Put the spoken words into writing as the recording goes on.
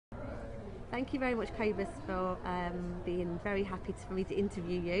Thank you very much, Kobus, for being very happy for me to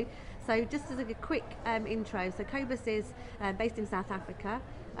interview you. So just as a quick intro, so Kobus is based in South Africa,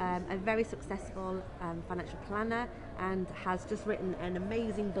 a very successful financial planner, and has just written an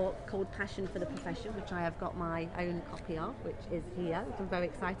amazing book called Passion for the Profession, which I have got my own copy of, which is here, which I'm very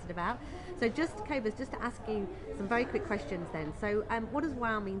excited about. So just, Kobus, just to ask you some very quick questions then. So what does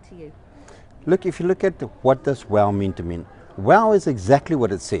WOW mean to you? Look, if you look at what does WOW mean to me, WOW is exactly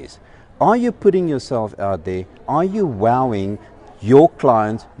what it says. Are you putting yourself out there? Are you wowing your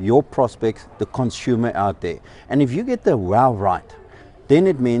clients, your prospects, the consumer out there? And if you get the WOW right, then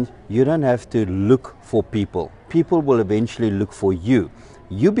it means you don't have to look for people. People will eventually look for you.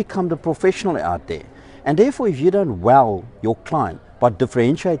 You become the professional out there. And therefore, if you don't wow your client by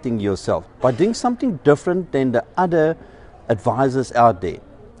differentiating yourself, by doing something different than the other advisors out there,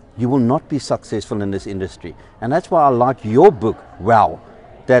 you will not be successful in this industry. And that's why I like your book, WOW,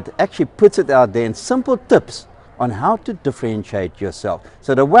 that actually puts it out there in simple tips on how to differentiate yourself.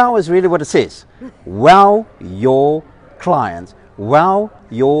 So the WOW is really what it says. Wow your clients, wow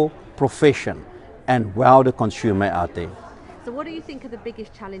your profession, and wow the consumer out there. So what do you think are the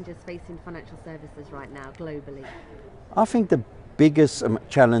biggest challenges facing financial services right now, globally? I think the biggest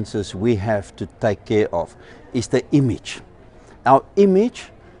challenges we have to take care of is the image. Our image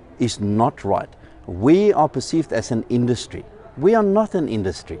is not right. We are perceived as an industry. We are not an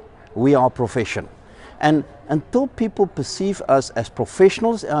industry, we are a profession. And until people perceive us as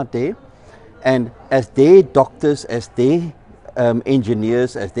professionals out there, and as their doctors, as their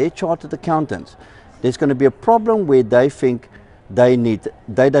engineers, as their chartered accountants, there's going to be a problem where they think they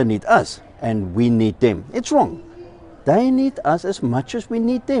don't need us and we need them. It's wrong. They need us as much as we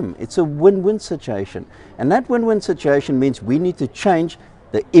need them. It's a win-win situation. And that win-win situation means we need to change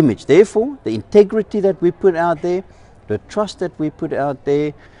the image. Therefore, the integrity that we put out there, the trust that we put out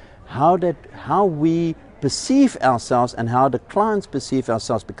there, how we perceive ourselves and how the clients perceive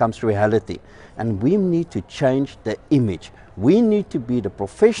ourselves becomes reality. And we need to change the image. We need to be the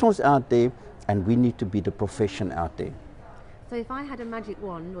professionals out there, and we need to be the profession out there. So if I had a magic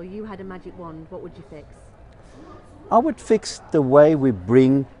wand, or you had a magic wand, what would you fix? I would fix the way we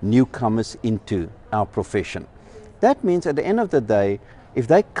bring newcomers into our profession. That means at the end of the day, if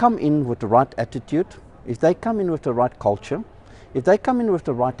they come in with the right attitude, if they come in with the right culture, if they come in with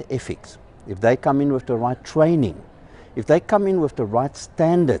the right ethics, if they come in with the right training, if they come in with the right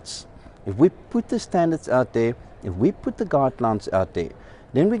standards, if we put the standards out there, if we put the guidelines out there,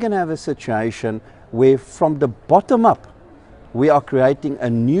 then we're going to have a situation where from the bottom up, we are creating a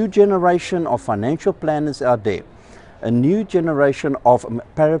new generation of financial planners out there, a new generation of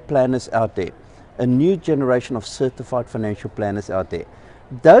paraplanners out there, a new generation of certified financial planners out there.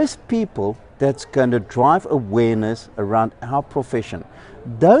 Those people that's going to drive awareness around our profession,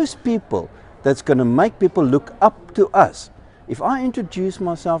 those people that's going to make people look up to us. If I introduce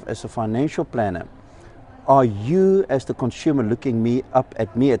myself as a financial planner, are you as the consumer looking up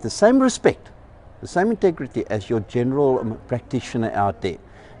at me at the same respect, the same integrity as your general practitioner out there?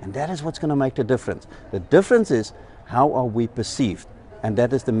 And that is what's going to make the difference. The difference is how are we perceived? And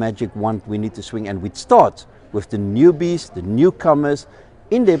that is the magic wand we need to swing. And it starts with the newbies, the newcomers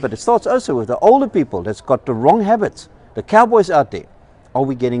in there, but it starts also with the older people that's got the wrong habits, the cowboys out there. Are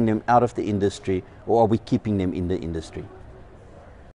we getting them out of the industry, or are we keeping them in the industry?